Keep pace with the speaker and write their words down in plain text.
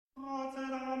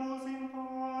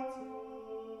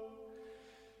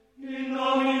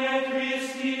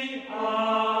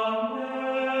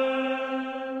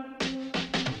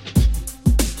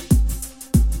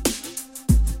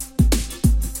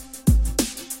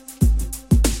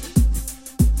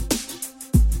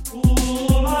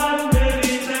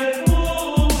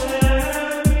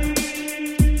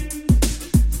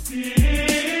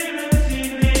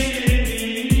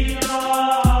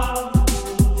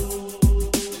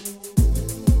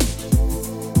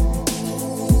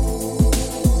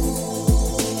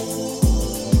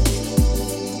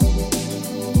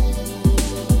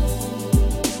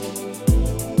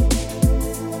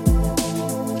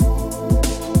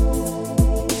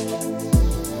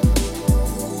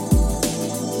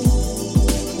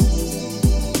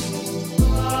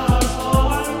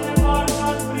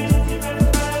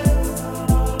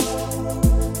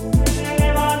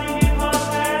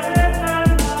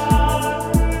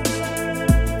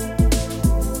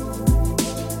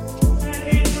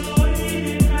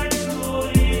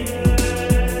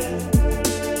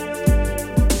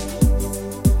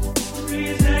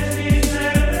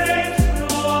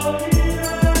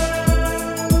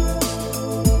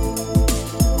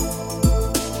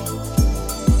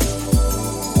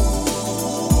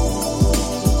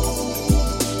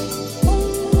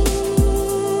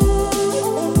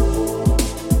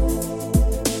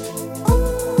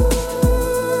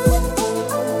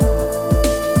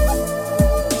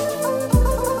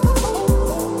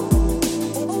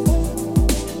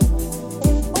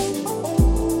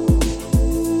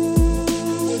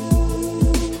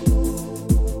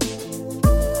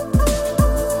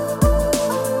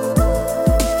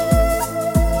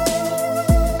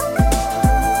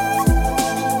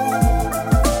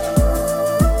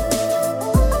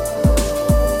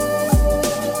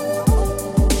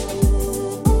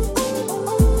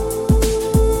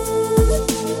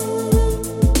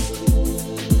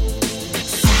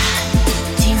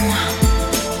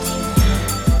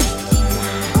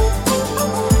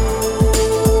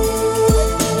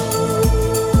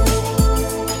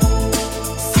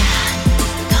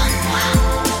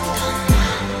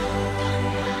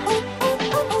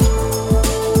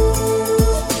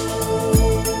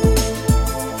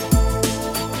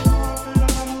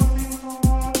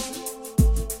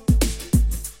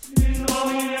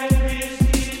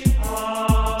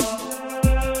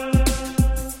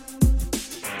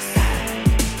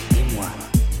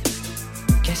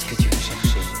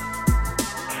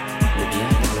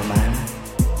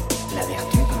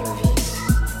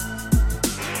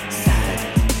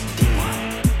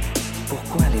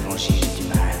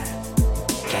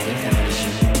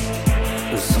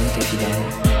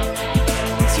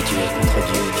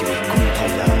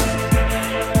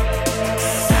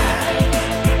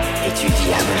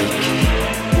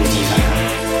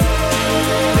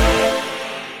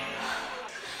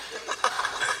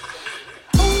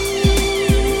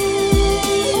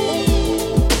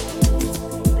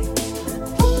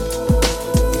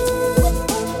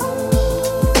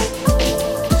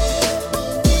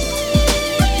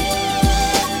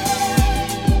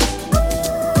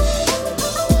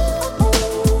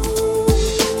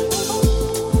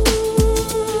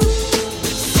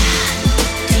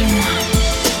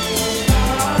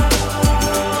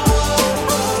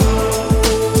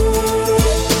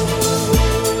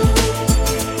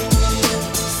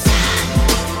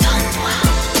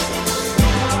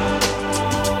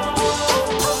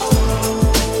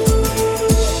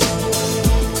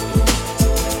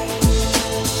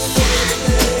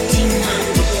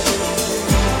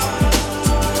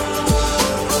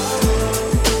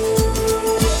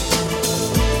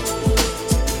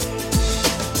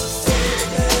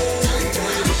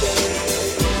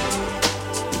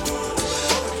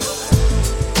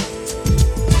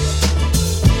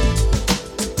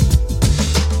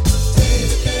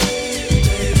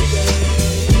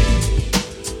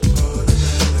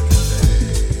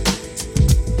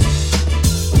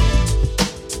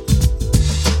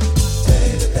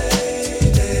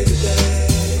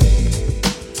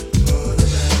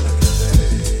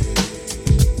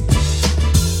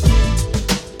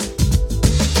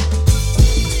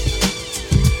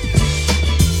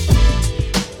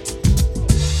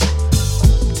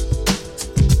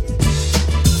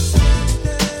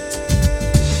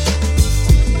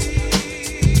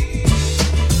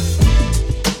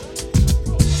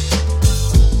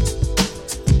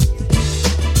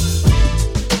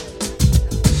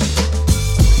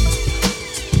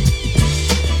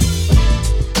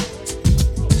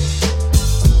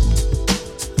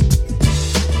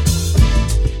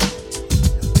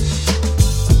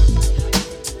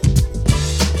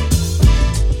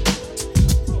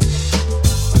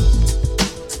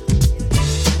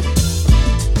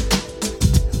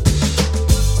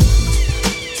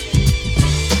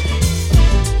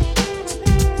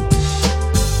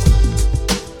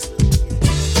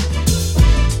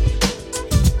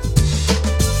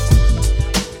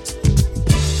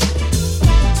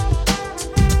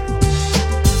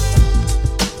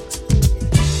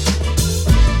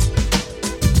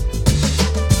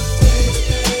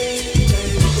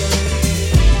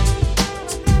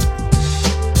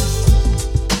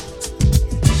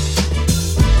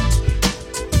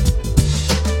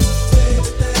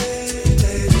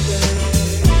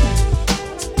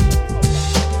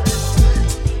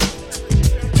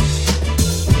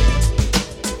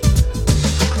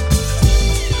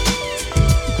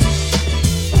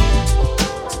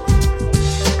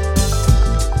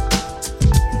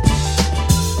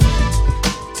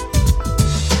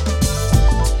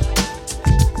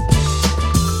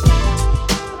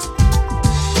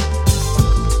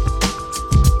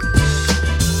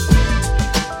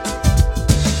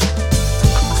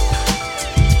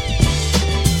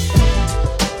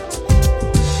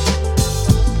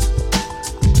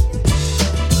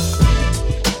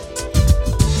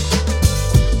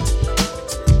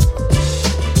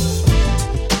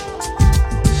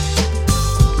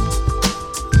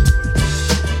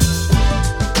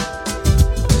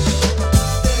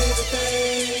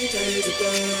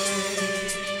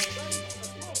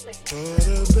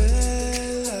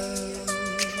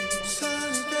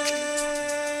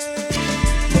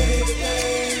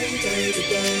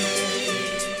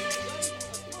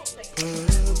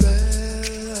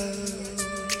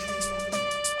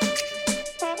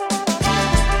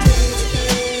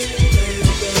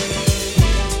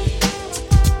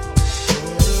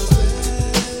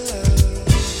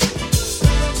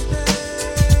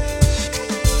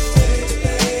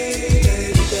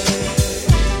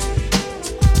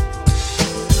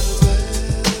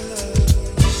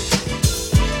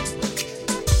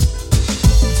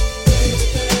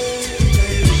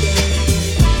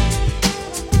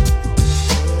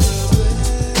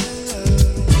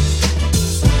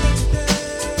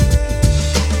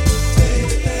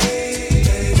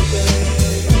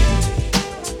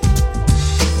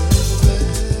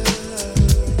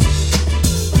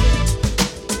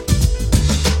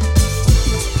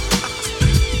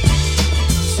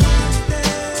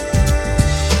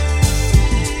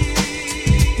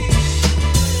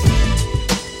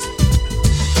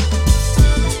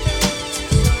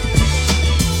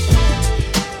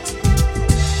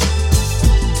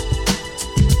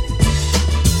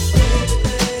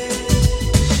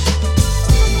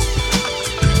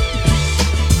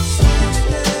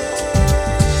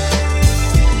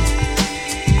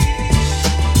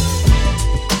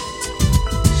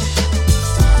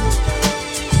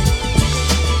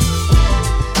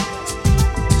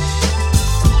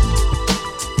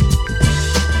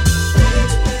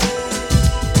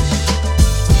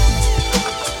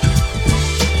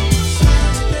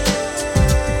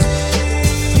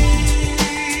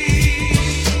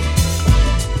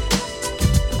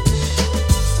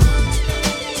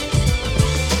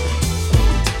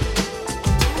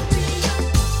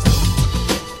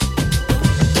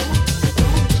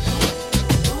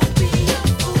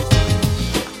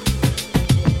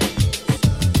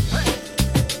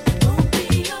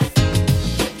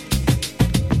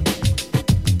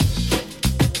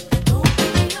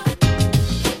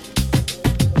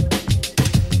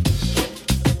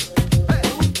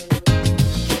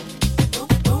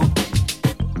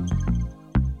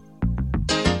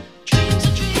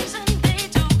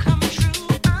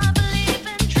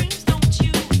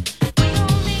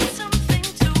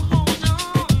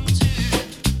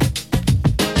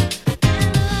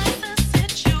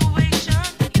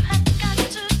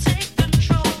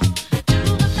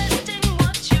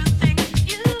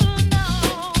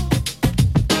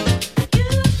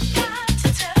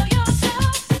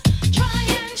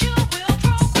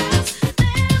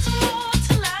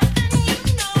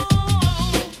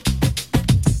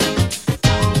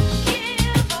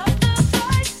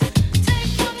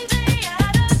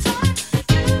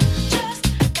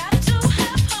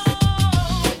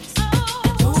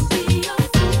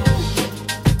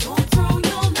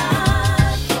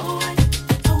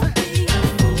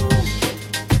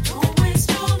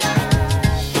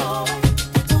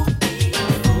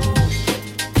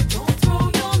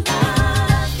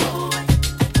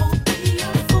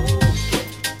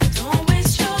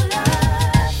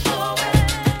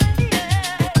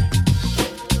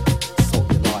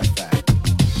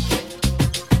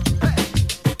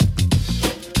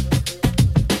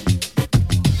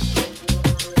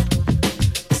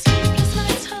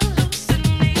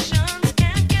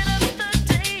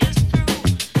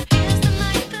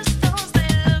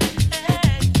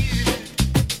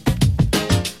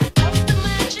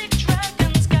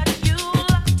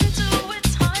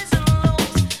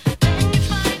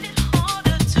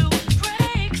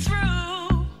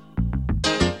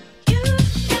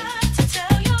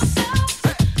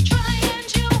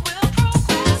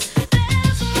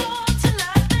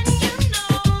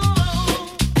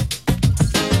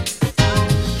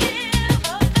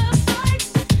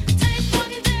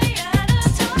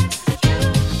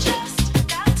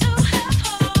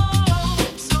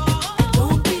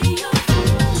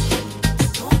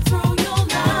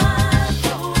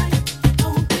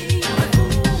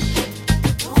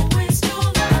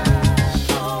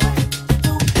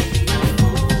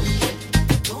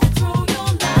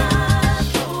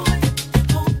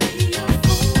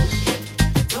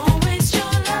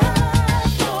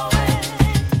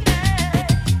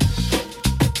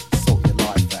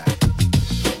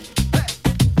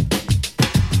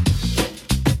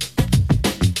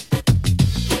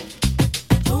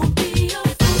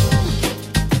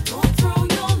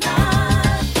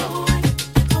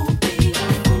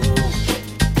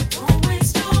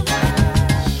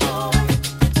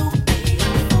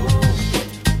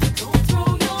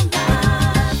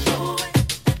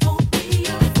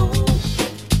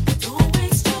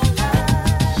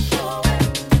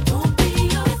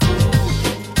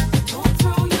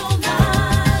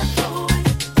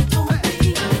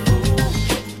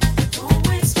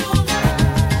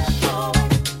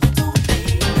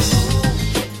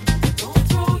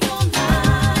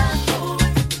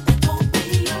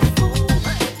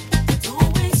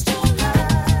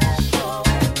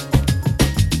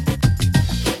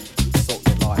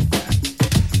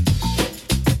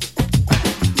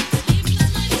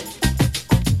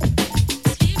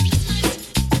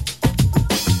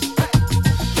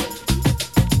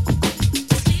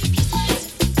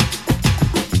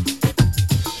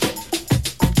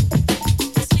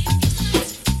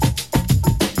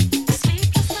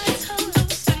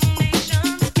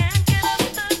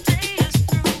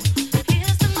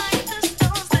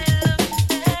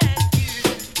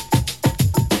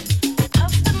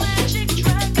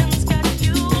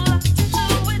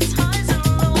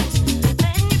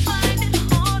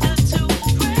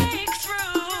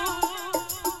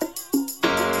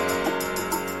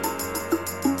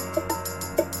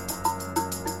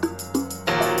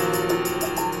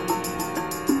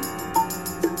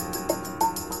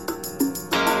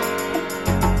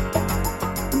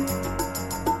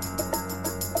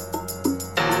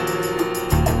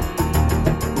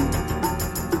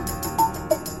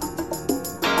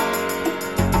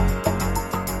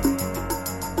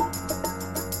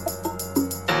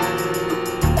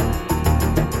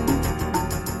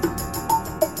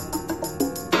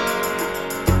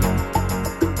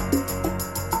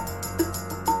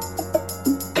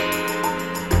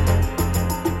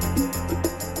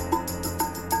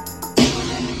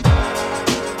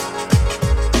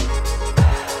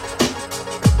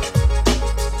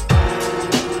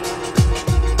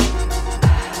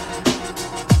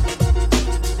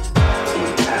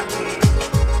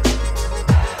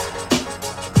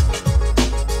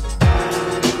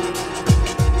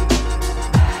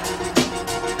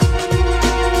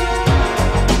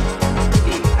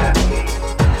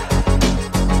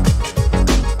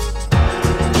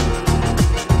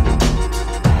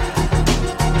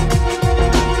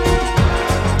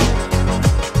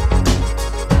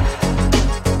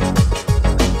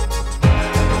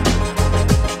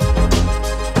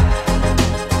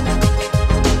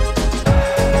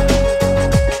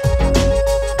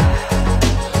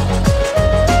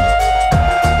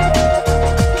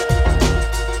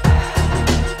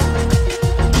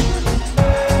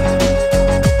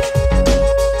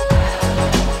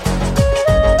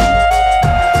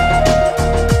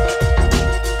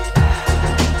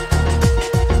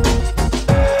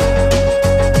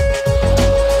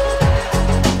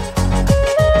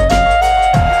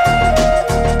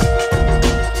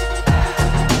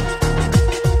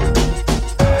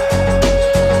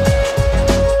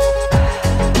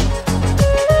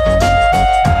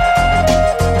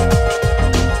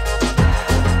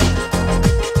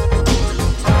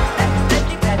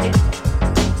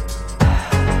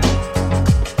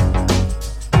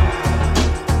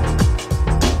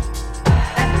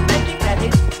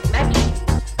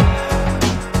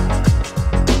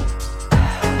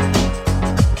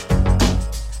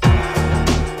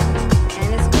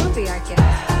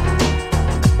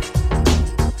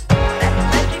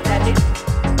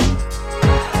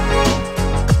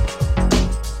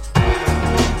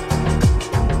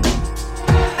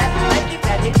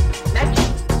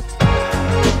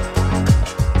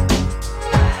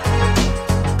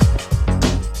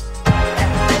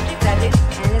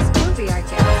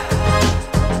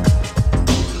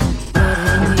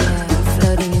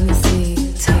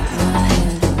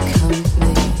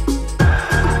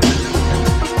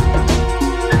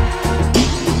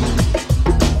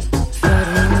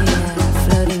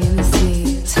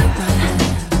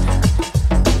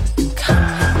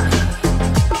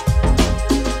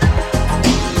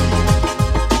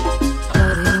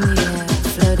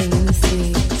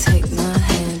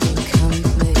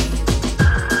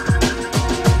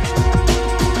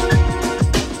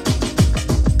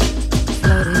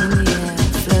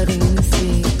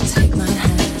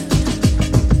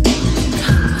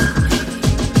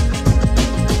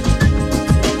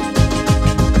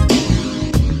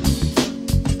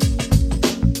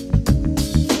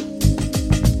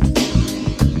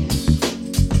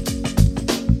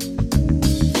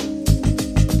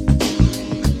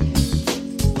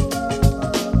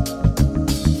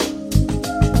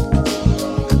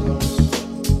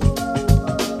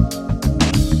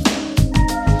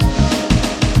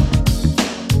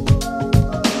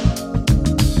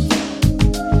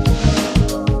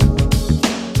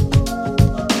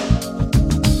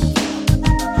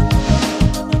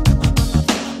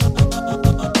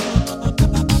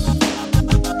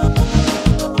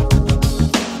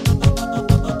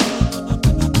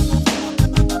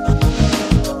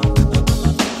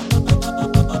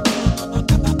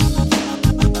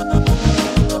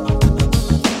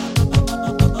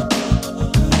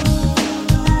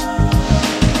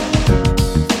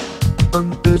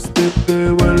antes de que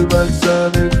vuelvas a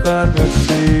dejarme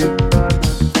así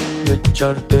y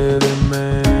echarte de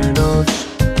menos,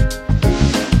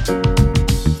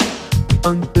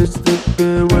 antes de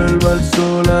que vuelva el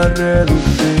sol a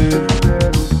relucir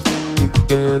y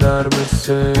quedarme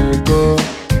seco,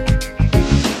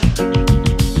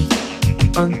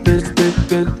 antes de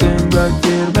que tenga que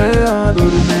irme a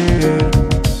dormir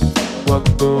o a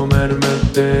comerme el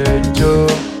techo,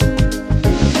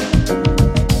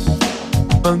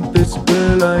 antes que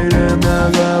el aire me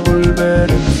haga volver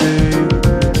en sí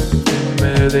y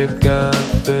me deja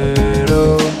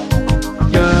cero.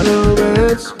 Ya lo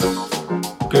ves,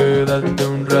 quédate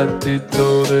un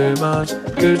ratito de más,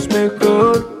 que es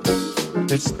mejor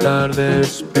estar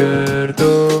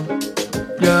despierto.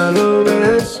 Ya lo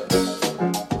ves,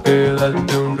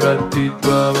 quédate un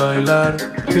ratito a bailar,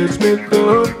 que es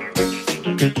mejor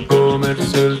que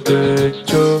comerse el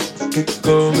techo, que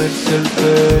comerse el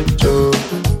techo.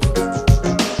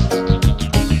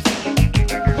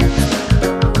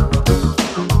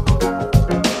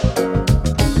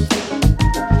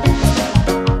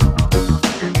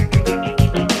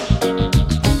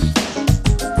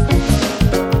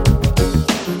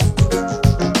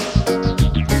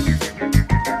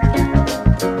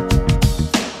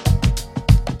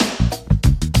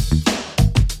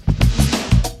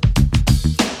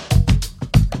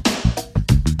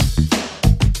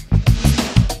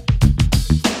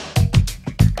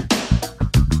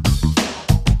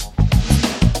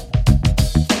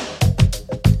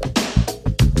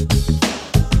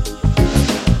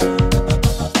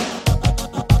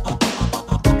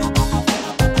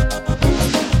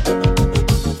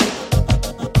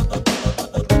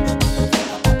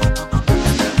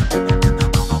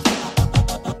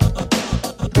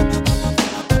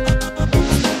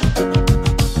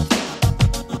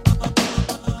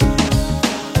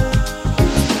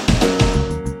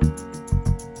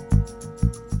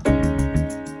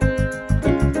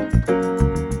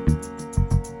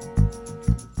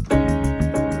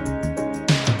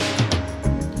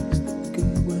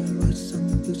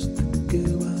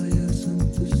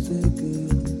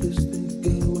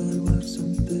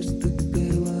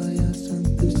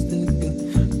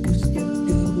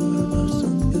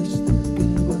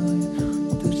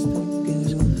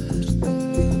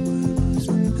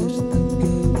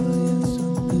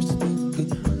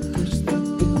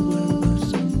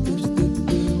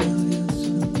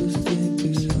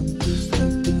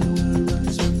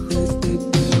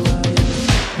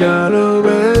 Ya lo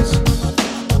ves,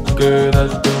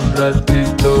 quédate un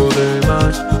ratito de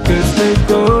más, que es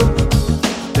mejor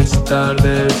estar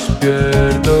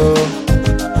despierto.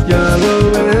 Ya lo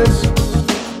ves,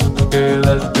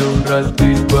 quédate un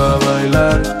ratito a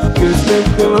bailar, que es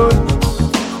mejor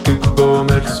que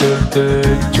comerse el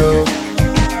techo.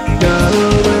 Ya lo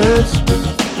ves,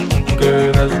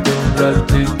 quédate un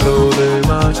ratito de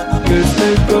más, que es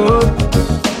mejor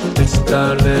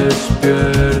estar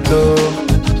despierto.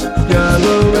 Ya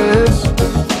lo ves,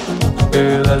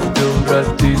 quédate un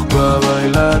ratito a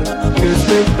bailar, que es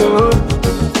mejor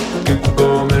que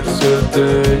comerse el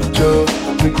techo,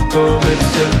 que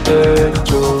comerse el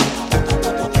techo.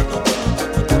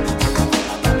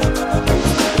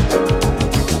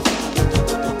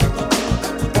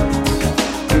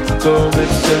 Que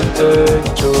comerse el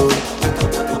techo.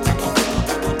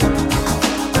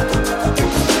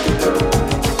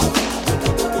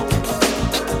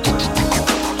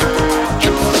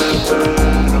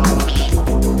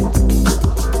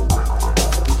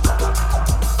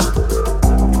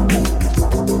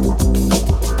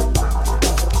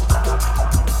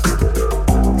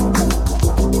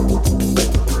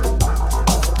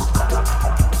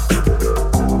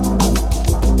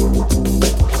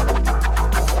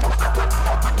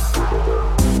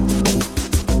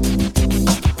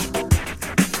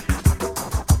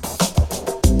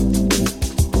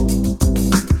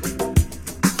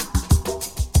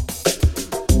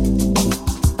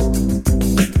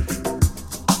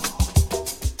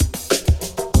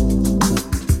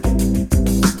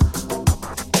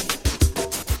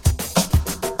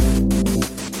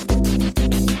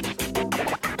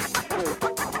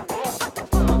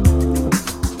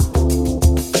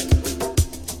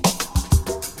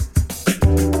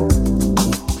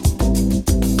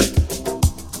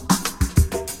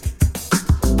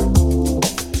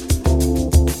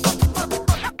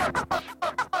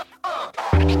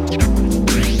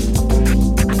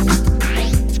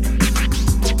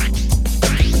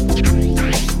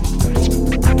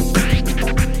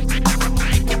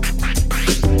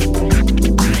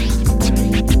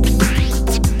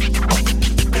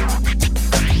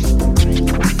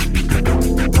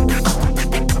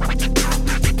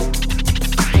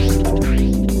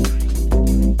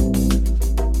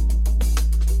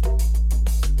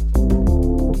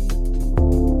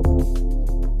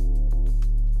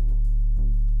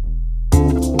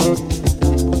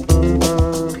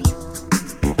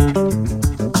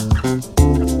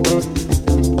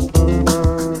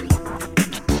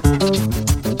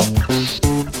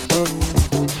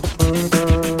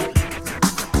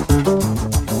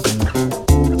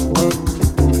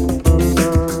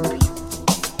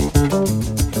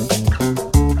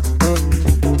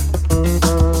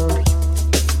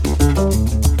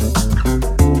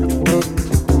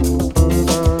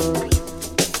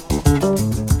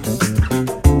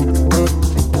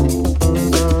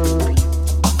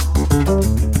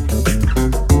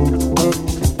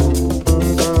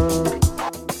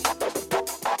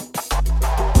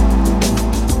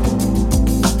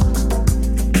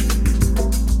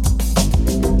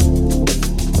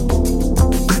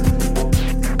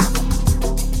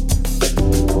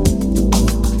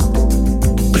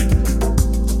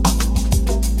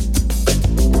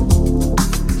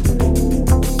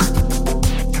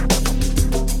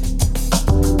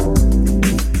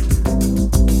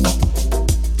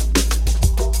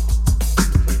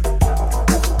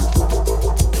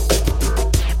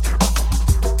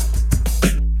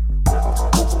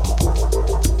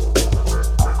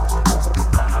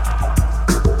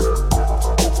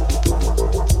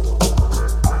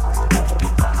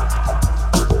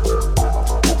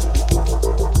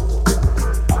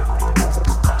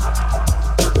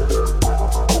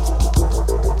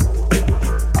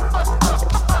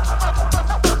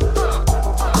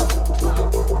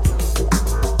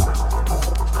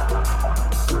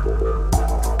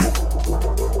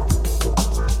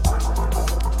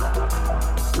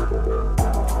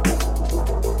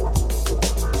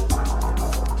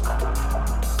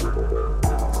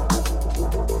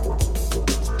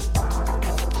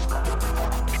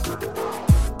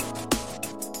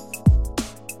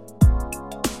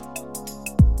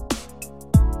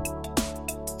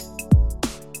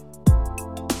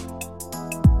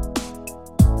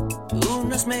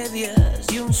 medias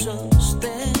y un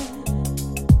sostén,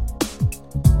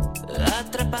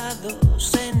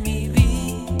 atrapados en mi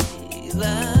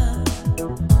vida.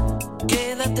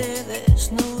 Quédate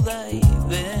desnuda y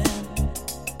ven,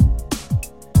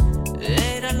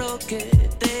 era lo que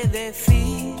te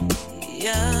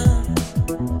decía.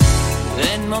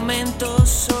 En momentos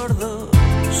sordos,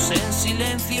 en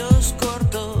silencios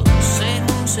cortos, en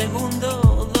un segundo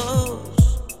o dos.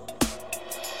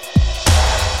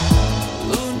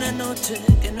 Una noche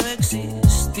que no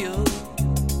existió,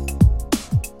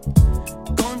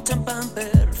 con champán,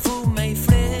 perfume y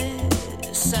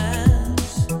fresas,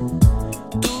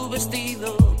 tu vestido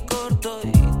corto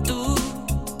y tú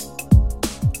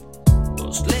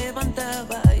os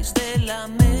levantabais de la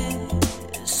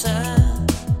mesa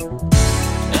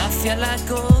hacia la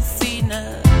cocina.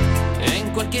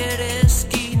 En cualquier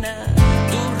esquina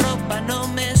tu ropa no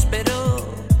me esperó.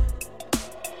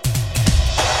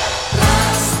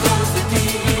 Rastros de ti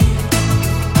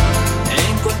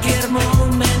en cualquier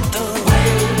momento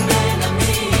vuelven a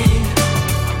mí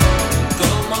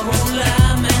como un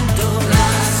lamento.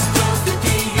 Rastros de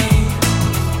ti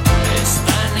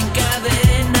están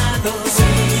encadenados,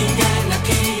 siguen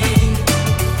aquí.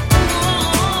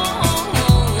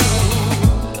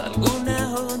 Alguna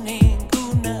o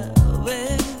ninguna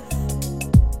vez,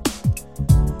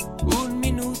 un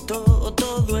minuto o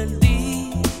todo el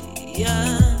día,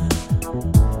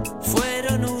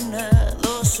 fueron una,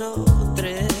 dos o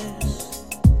tres,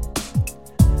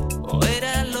 o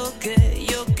era lo que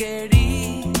yo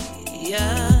quería.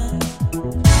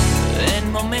 En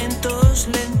momentos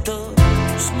lentos,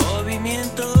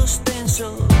 movimientos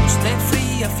tensos, de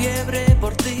fría fiebre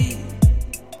por ti.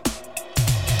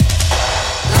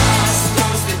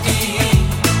 Rastros de ti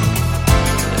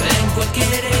en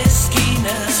cualquier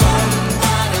esquina son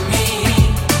para mí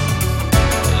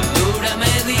dura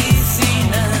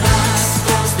medicina.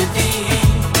 Rastros de ti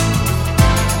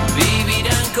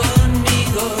vivirán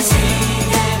conmigo,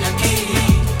 siguen aquí.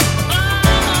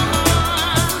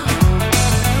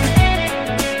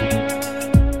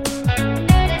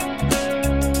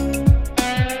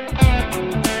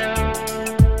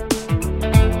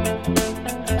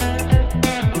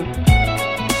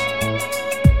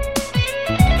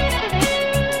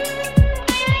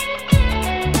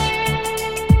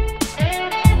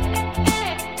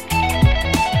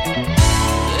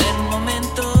 En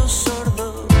momentos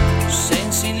sordos, en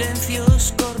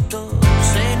silencios cortos,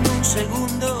 en un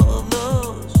segundo o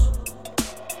dos.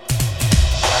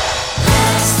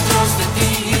 Rastros de ti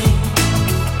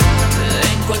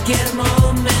en cualquier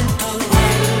momento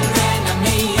vuelven a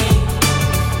mí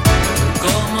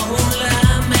como un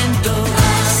lamento.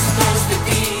 Rastros de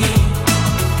ti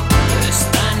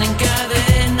están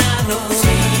encadenados,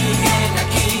 siguen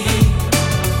aquí.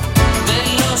 Te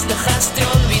los dejaste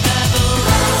olvidados.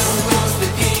 Rastros de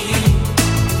ti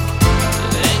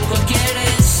en cualquier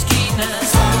esquina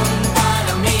son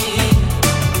para mí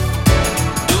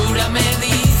dura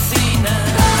medicina.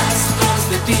 Rastros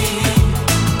de ti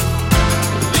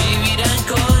vivirán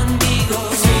conmigo.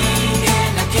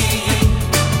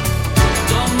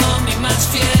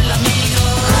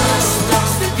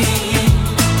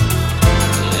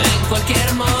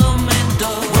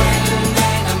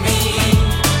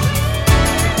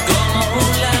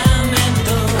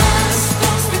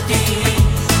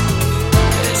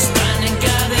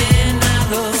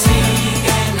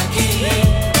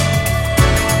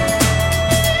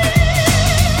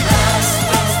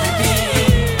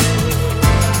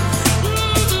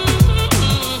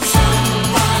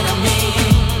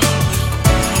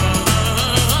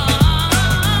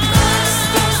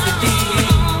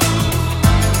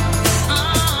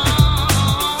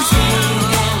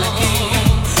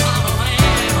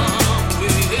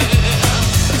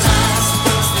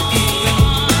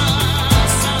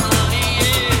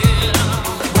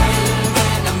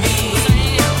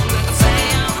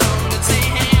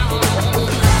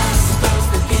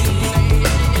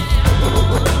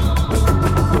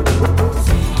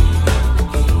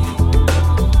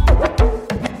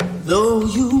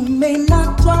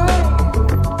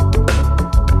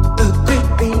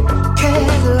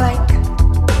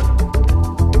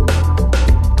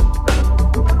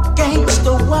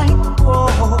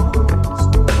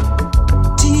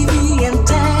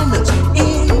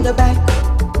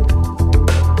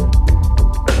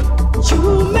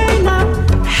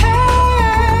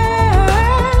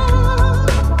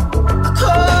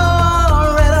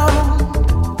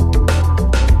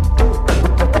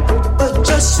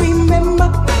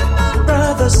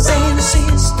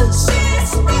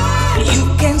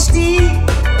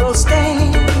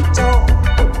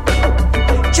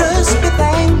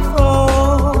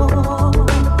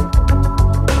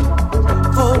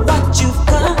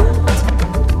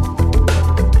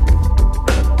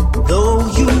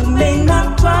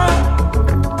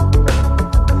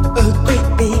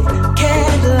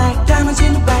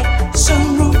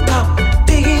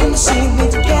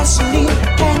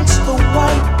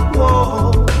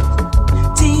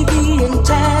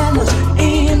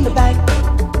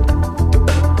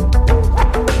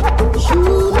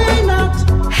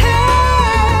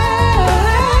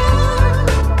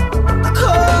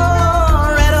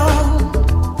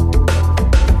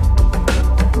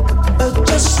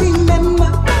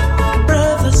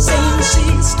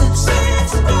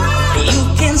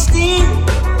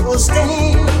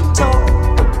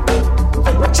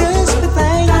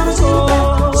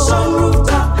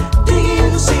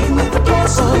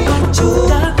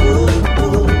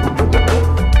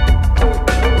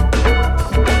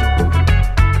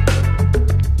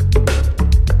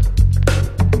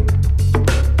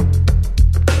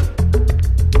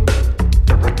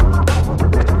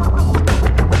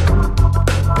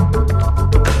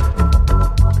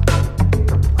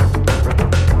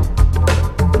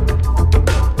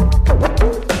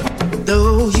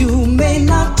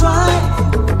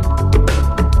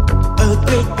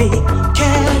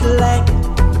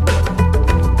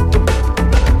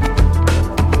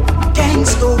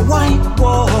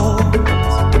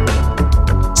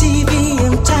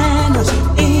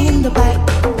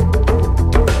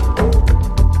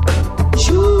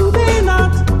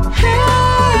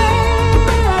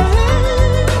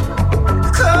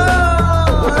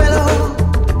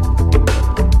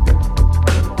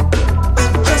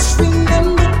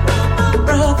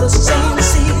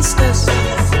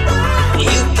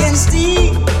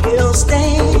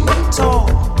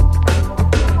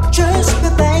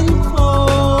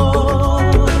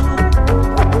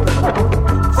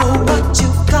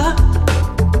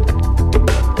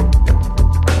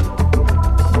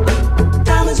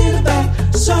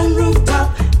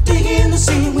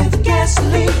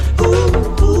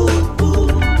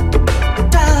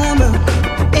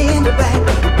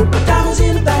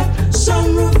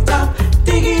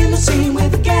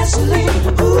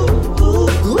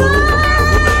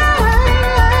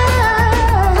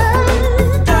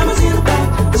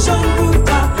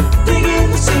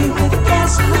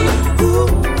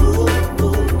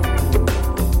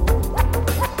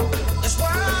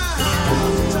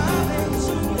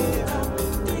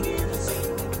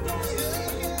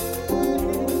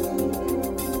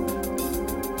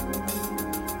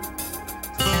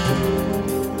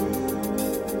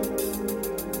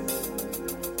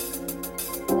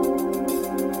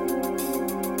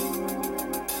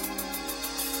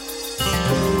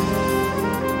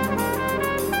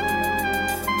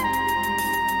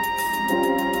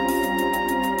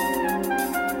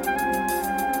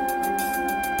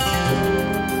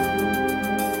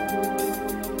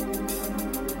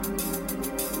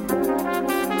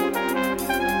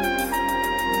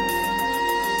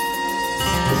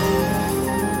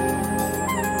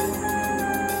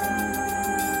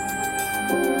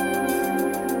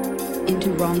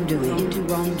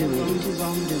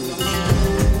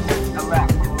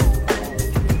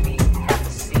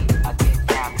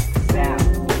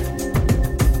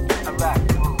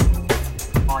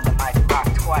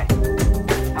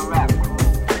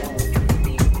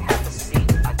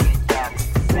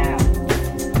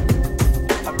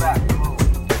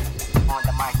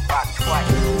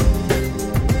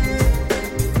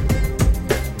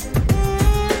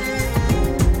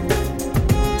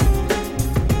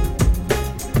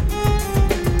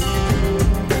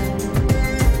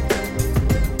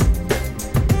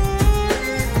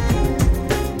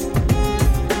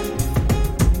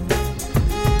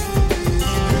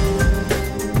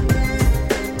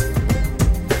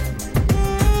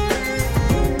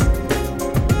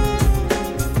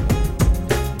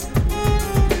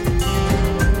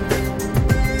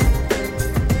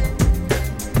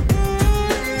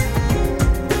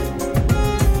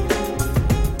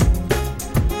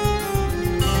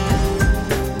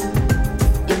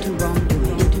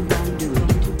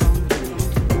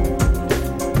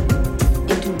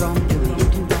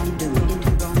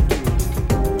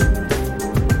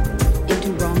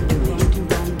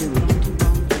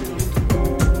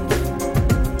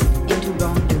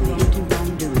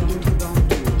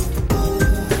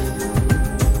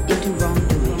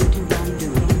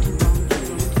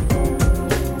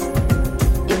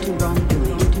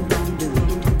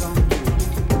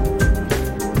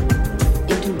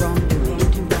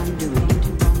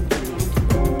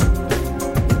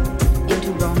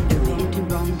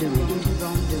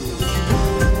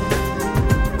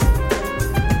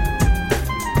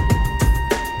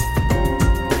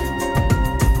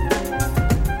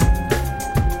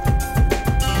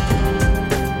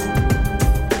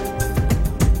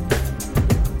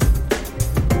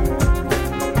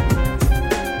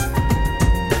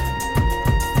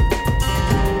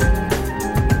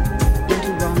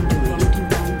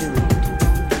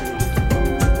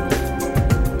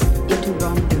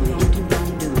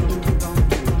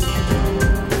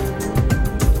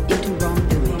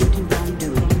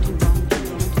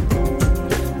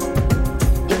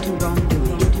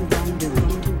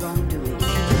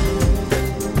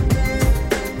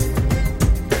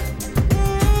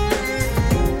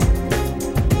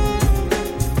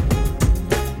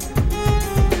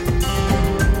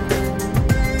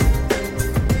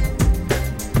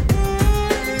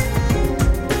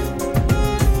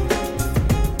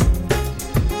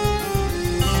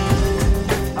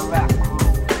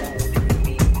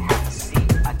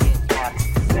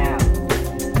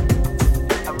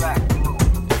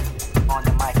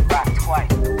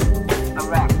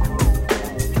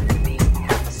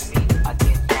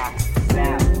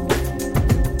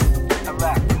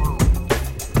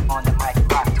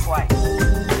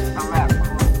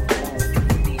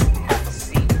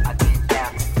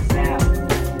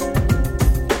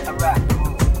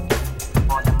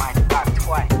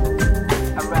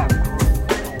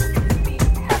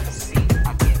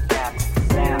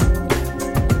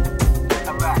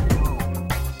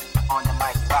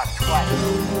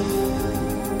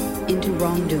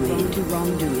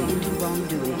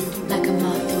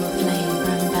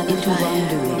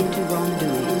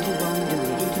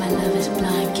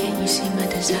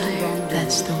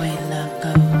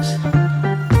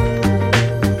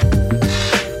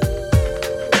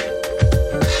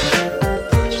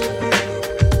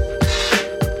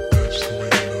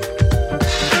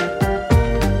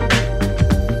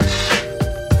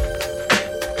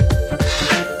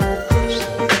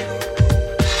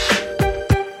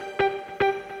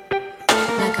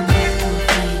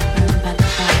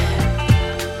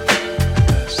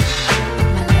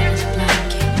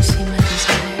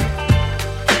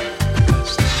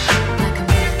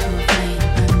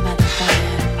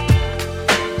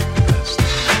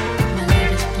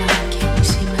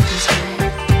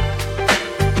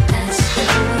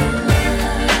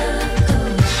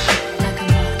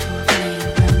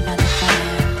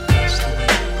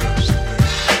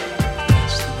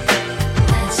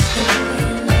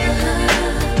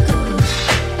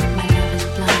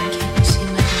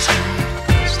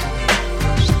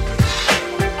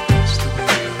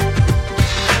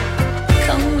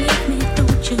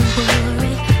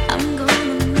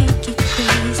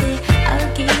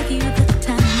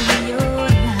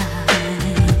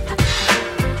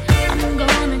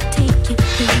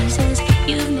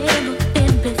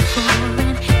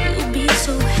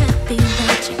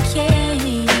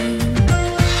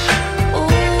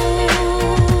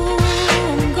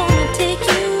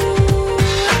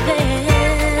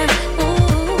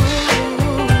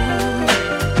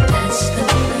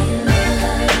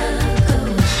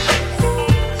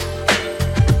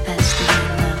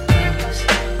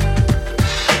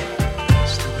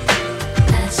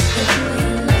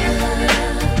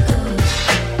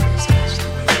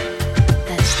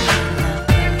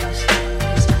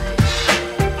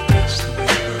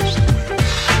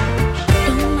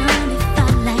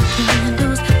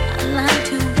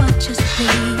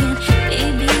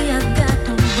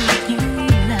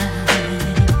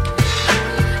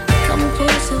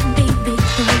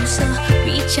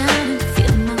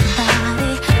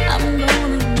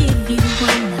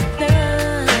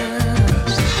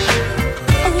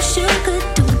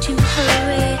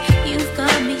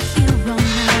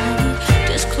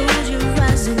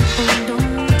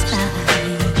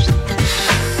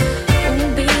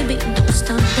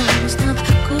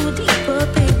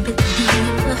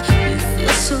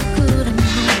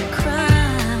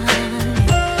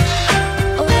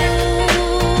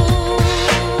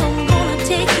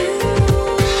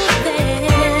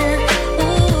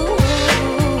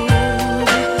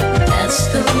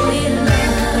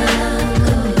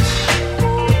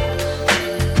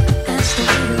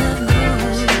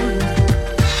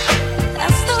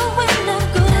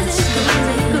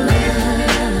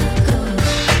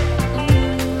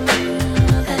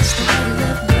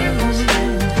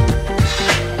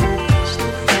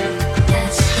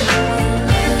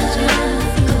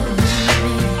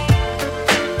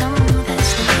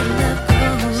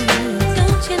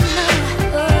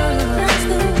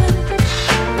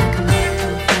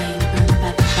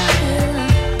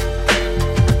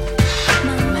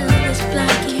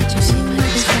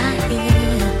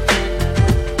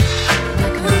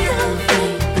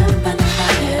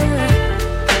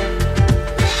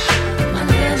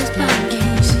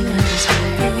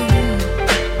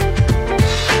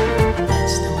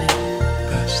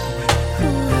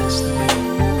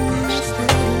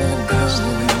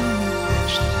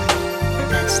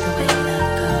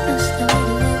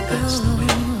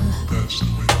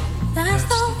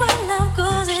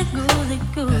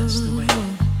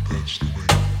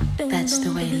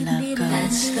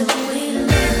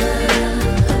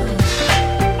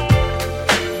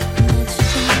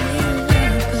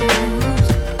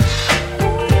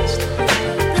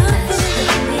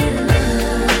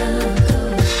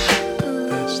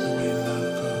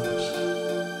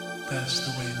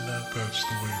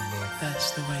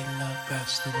 the way love.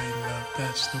 That's the way love.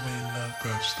 That's the way love.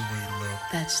 That's the way love.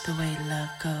 That's the way love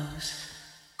goes.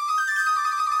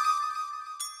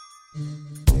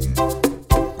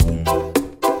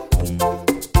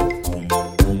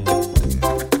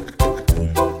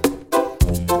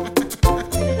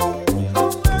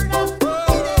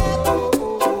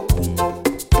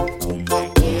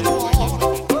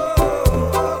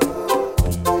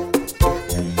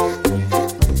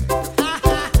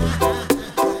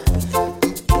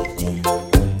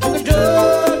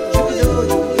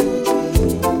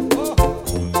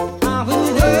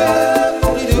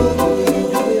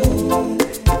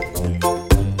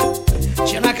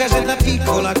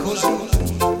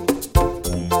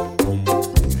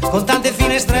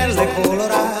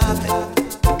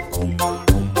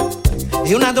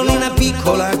 E una donnina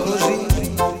piccola così,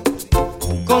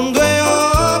 con due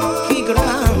occhi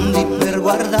grandi per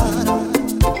guardare,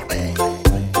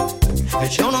 e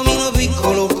c'è un omino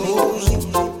piccolo così,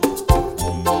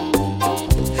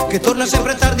 che torna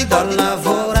sempre tardi dal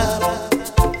lavorare,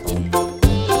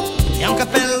 e ha un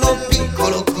cappello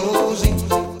piccolo così,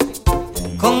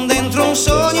 con dentro un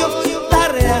sogno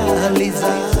da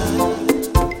realizzare,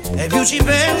 e più ci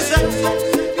pensa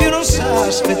più non sa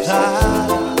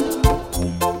aspettare.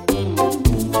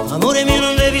 Amore mio,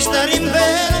 non devi stare in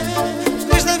bene,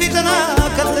 questa vita è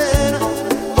una catena,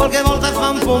 qualche volta fa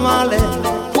un po' male.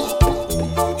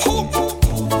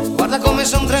 Guarda come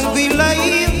son tranquilla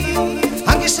io,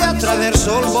 anche se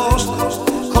attraverso il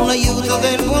bosco, con l'aiuto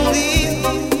del buon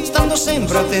Dio, stando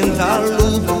sempre attenta al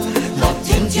lupo.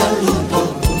 Attenti al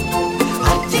lupo,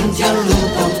 attenti al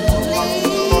lupo.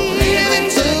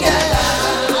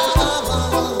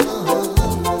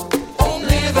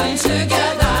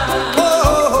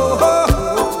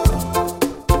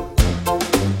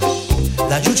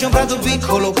 C'è un prato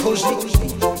piccolo così,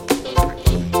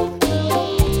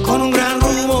 con un gran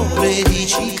rumore di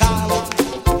cicale,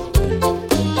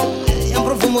 e un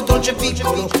profumo dolce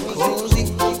piccolo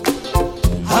così.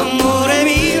 Amore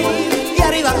mio, è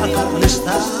arrivata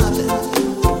l'estate,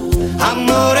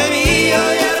 amore mio,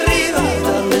 è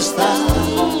arrivata l'estate,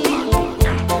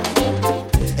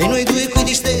 e noi due qui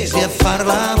distesi a far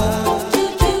l'amore,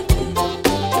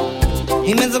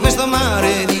 in mezzo a questo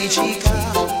mare di cicale.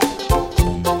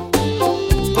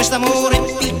 Quest'amore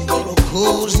piccolo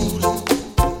così,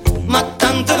 ma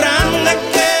tanto grande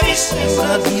che mi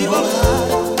sembra di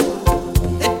volare,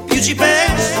 e più ci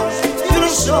penso più non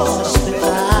so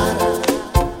aspettare.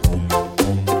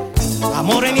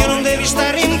 Amore mio, non devi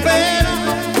stare in pena,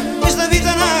 questa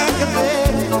vita è una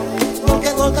catena,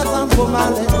 qualche volta fa un po'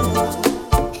 male.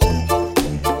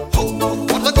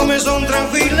 Guarda come son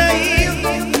tranquilla io,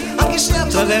 anche se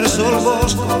attraverso il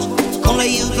bosco, con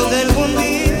l'aiuto del buon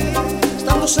Dio,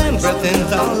 stavo sempre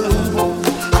attenta al lupo.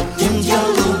 Attenti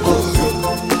al lupo,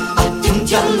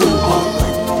 attenti al lupo.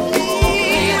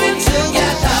 Living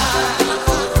together,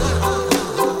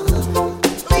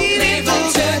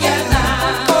 living together,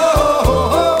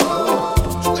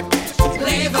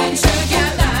 living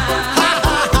together,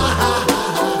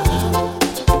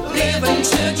 living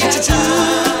together.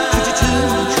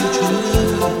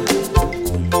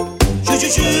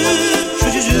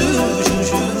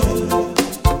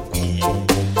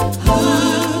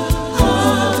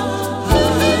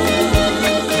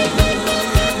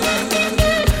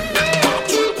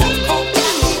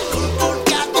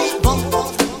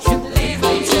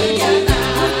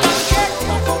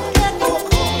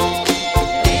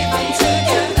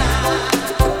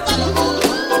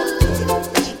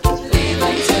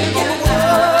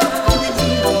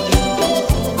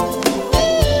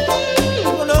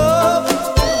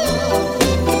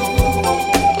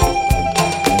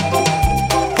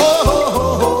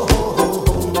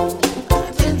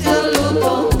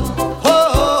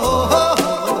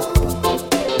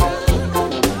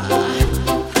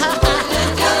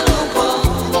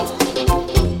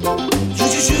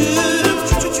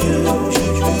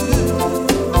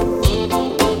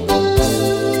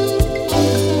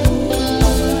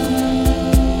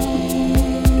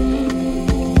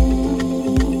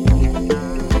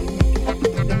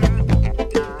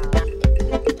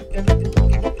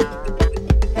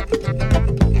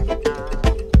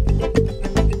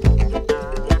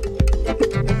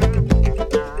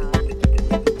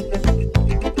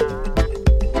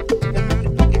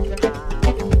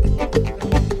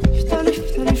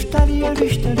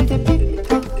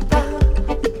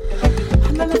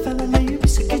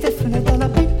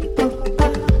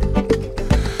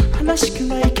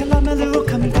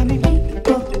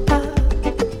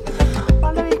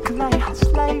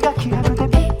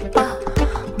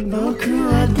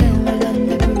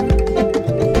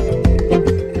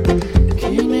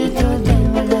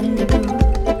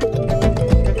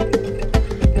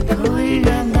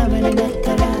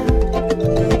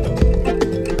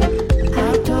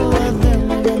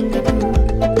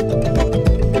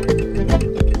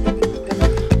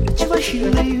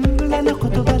 らの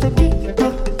言葉でピッ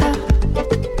とタ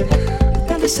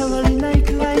誰触りない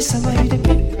くらい騒いで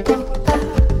ピッとタ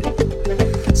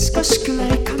少しくら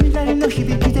い雷の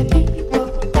響きでピッと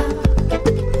タ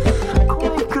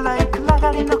怖いくらい暗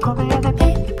がりの小部屋でピ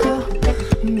ッと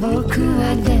僕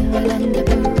は電話ランデ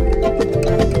ブー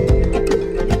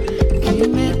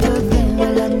君と電話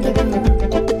ランデブー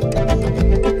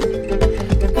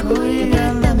恋が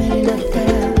ダメになった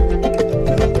ら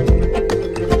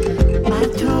あ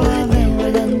とは電話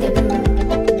ランデブー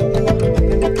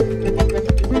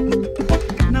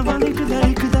上り下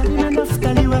り下り目の二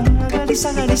人は上がり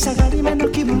下がり下がり目の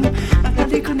気分上が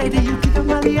りくねり行き止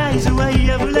まり合図は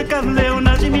破れかぶれお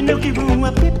なじみの気分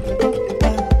はピッポッ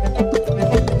パ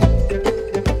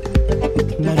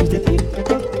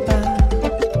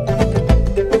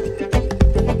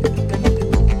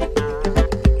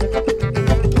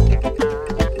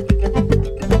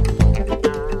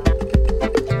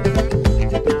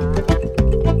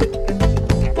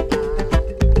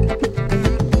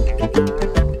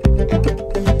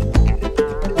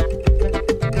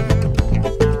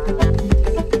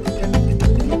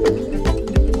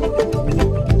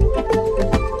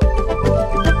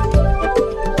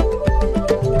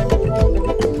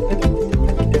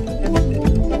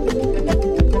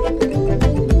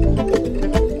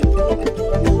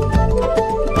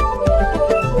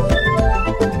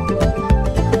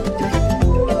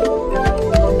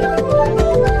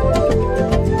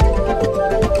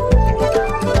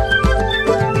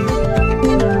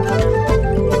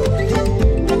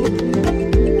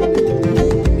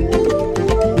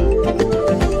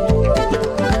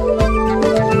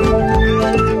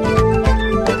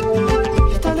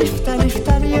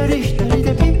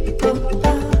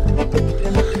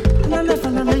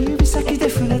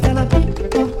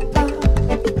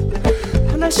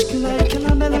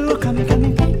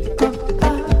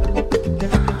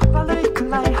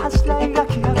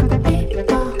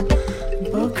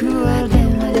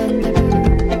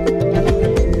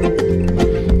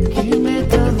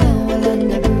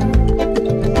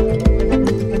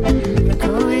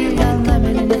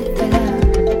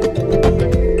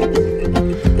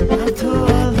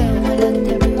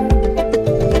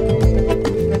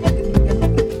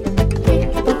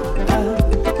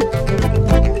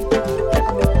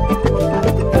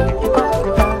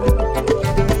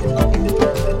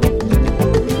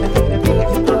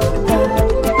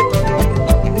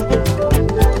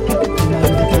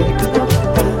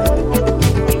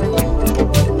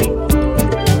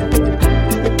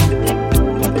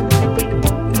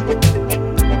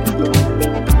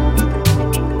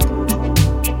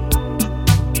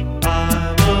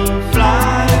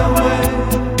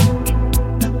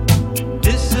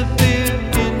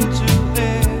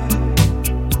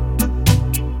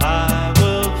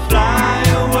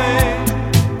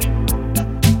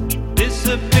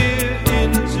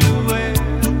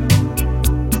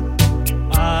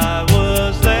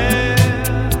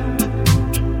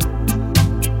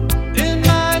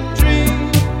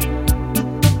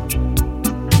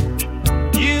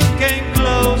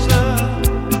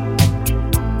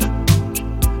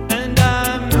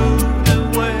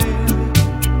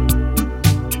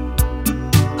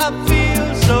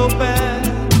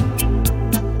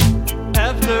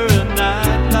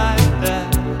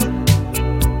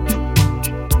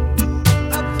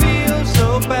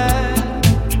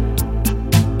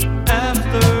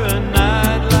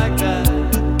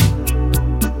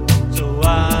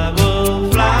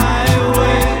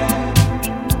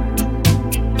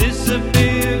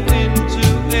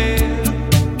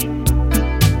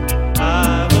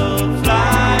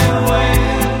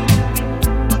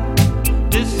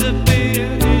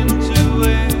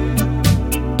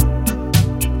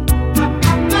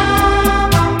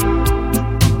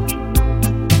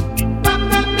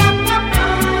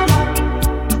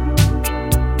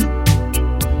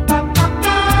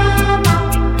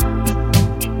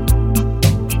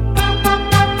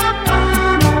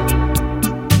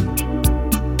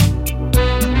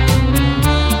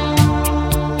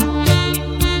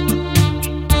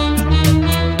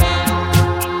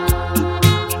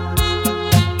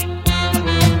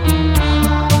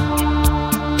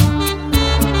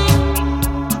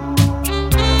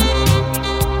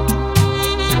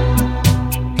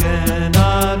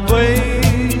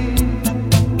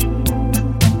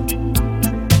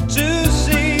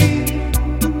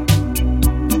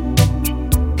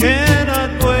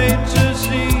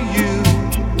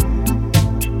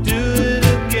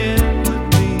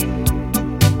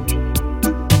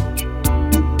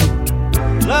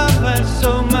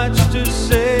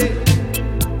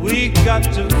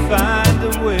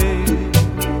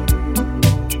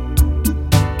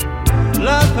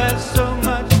Life has so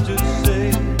much to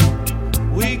say.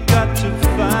 We got to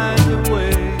find a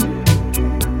way.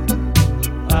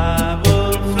 I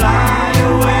will fly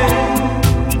away,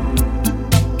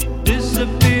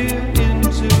 disappear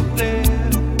into air.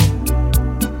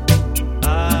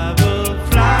 I will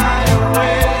fly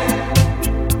away,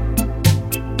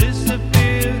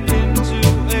 disappear into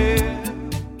air.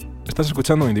 Estás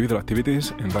escuchando Individual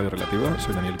Activities en Radio Relativa.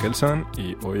 Soy Daniel Kelsan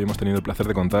y hoy hemos tenido el placer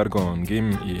de contar con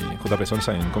Gim y JP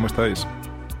Sunshine. ¿Cómo estáis?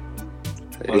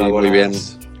 Hola, muy bien.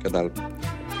 ¿Qué tal?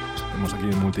 Estamos aquí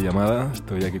en multillamada.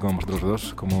 Estoy aquí con vosotros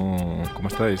dos. ¿Cómo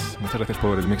estáis? Muchas gracias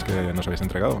por el mix que nos habéis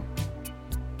entregado.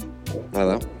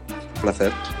 Nada, un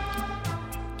placer.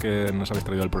 ¿Qué nos habéis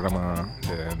traído al programa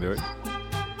de hoy?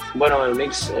 Bueno, el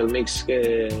mix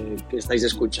que estáis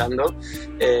escuchando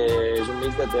es un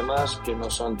mix de temas que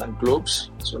no son tan clubs,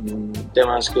 son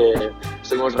temas que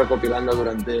estuvimos recopilando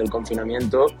durante el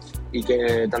confinamiento y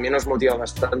que también nos motiva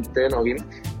bastante, ¿no, Gim?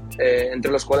 Entre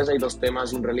los cuales hay 2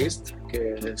 temas, un release,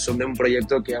 que son de un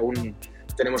proyecto que aún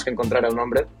tenemos que encontrar a un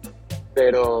nombre,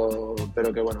 pero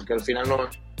que bueno, que al final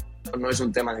no es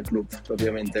un tema de club,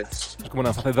 propiamente. Es como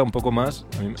una faceta un poco más,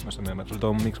 a mí no sé, me ha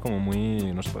resultado un mix como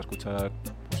muy, no sé, para escuchar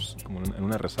pues, como en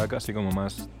una resaca, así como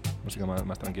más música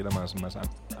más tranquila, más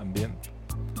ambiente.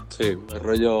 Sí, el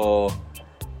rollo...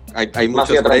 Hay muchos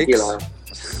Mafia breaks. tranquila.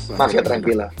 Mafia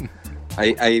tranquila.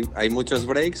 Hay muchos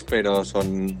breaks, pero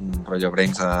son rollo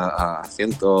breaks a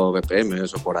 100 BPM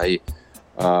o por ahí.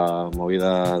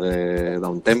 Movida de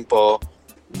downtempo,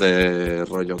 de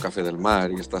rollo Café del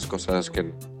Mar y estas cosas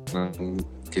que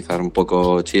quizás un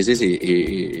poco cheesies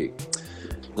y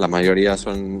la mayoría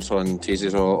son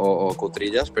cheesies o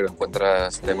cutrillas, pero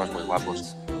encuentras temas muy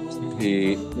guapos.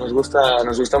 Y Nos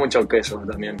gusta mucho el queso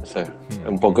también. sí,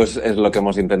 un poco es lo que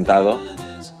hemos intentado.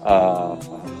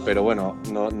 Pero bueno,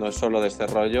 no es solo de este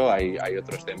rollo, hay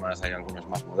otros temas, hay algunos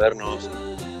más modernos,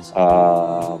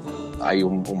 hay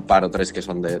un par o 3 que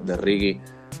son de reggae.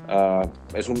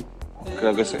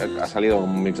 Creo que ha salido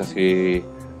un mix así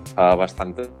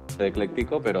bastante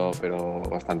ecléctico, pero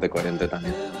bastante coherente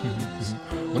también.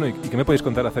 Bueno, ¿y qué me podéis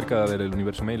contar acerca del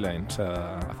universo Mainline? O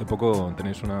sea, hace poco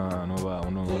tenéis un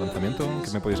nuevo lanzamiento.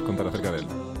 ¿Qué me podéis contar acerca de él?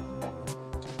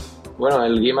 Bueno,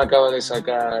 el Gim acaba de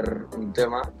sacar un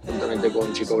tema juntamente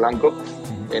con Chico Blanco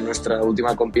en nuestra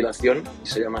última compilación, que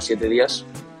se llama 7 días.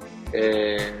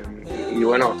 Y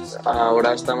bueno,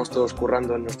 ahora estamos todos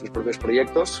currando en nuestros propios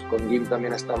proyectos. Con Gim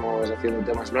también estamos haciendo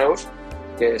temas nuevos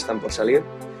que están por salir.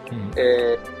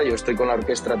 Yo estoy con la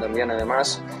orquesta también,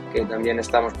 además, que también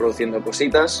estamos produciendo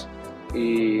cositas.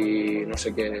 Y no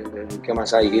sé qué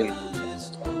más hay, Gim.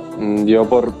 Yo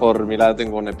por mi lado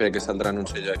tengo un EP que saldrá en un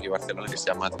sello aquí en Barcelona que se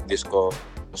llama Discos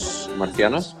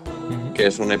Marcianos, que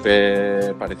es un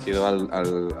EP parecido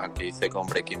al que hice con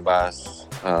Breaking Bass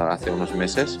hace unos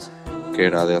meses, que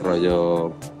era de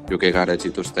rollo UK Garage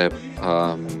y Two Step,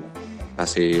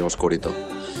 así oscurito.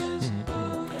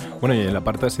 Bueno, y en la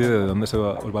parte así de dónde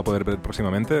os va a poder ver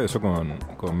próximamente, eso con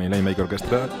Mainline Make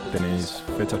Orchestra, ¿tenéis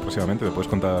fechas próximamente? ¿Me puedes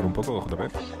contar un poco, JP?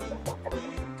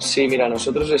 Sí, mira,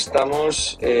 nosotros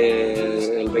estamos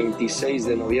el 26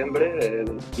 de noviembre,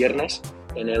 el viernes,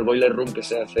 en el Boiler Room que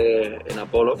se hace en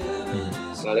Apolo,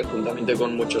 ¿vale? Juntamente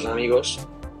con muchos amigos.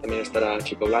 También estará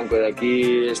Chico Blanco de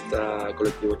aquí, está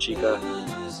Colectivo Chica,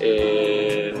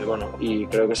 bueno, y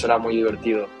creo que será muy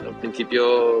divertido. Al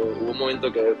principio hubo un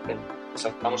momento que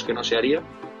pensábamos que no se haría,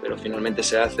 pero finalmente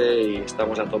se hace y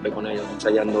estamos a tope con ello,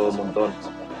 ensayando un montón.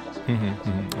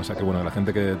 O sea que bueno, la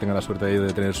gente que tenga la suerte ahí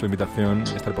de tener su invitación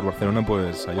y estar por Barcelona,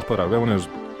 pues ahí os podrá ver, bueno, os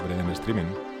veré en streaming.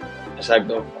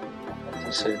 Exacto,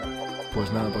 sí.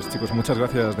 Pues nada, pues chicos, muchas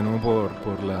gracias de nuevo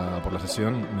por la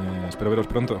sesión. Espero veros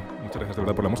pronto. Muchas gracias de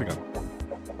verdad por la música.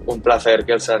 Un placer,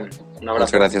 Kelsan. Un abrazo.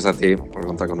 Muchas gracias a ti por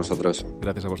contar con nosotros.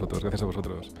 Gracias a vosotros, gracias a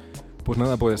vosotros. Pues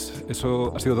nada, pues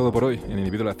eso ha sido todo por hoy en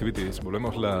Individual Activities.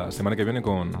 Volvemos la semana que viene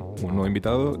con un nuevo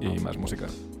invitado y más música.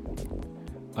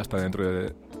 Hasta dentro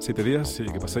de 7 días y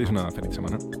que paséis una feliz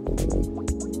semana.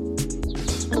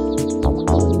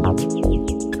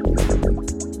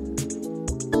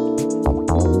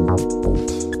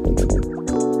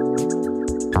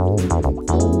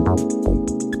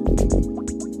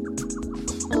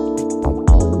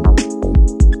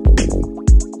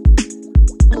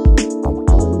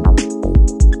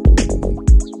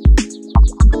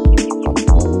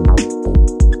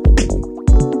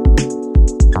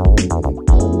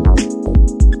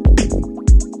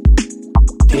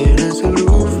 Tienes el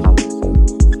groove,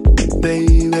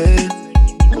 baby.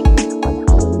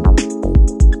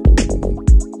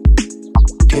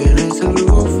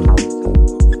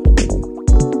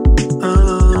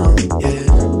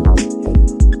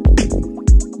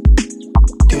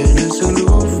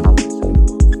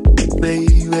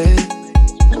 baby.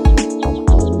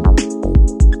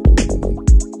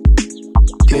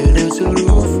 Tienes el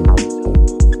roof.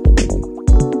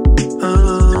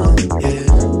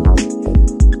 Yeah.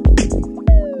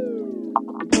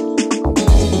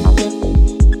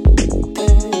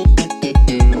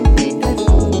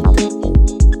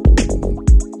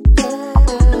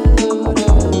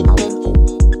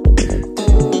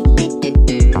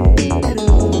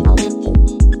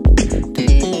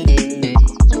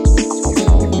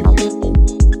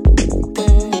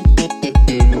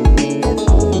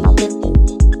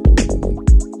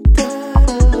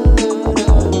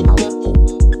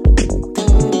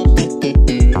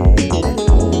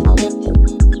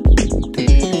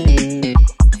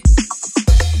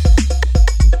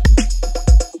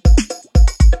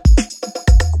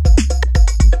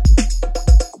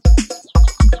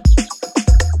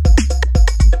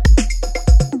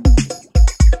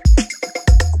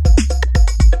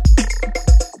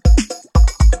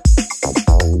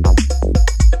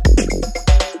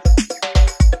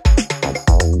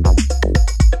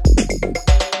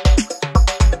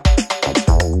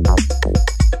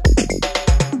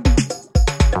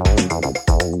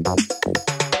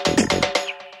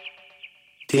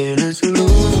 Tienes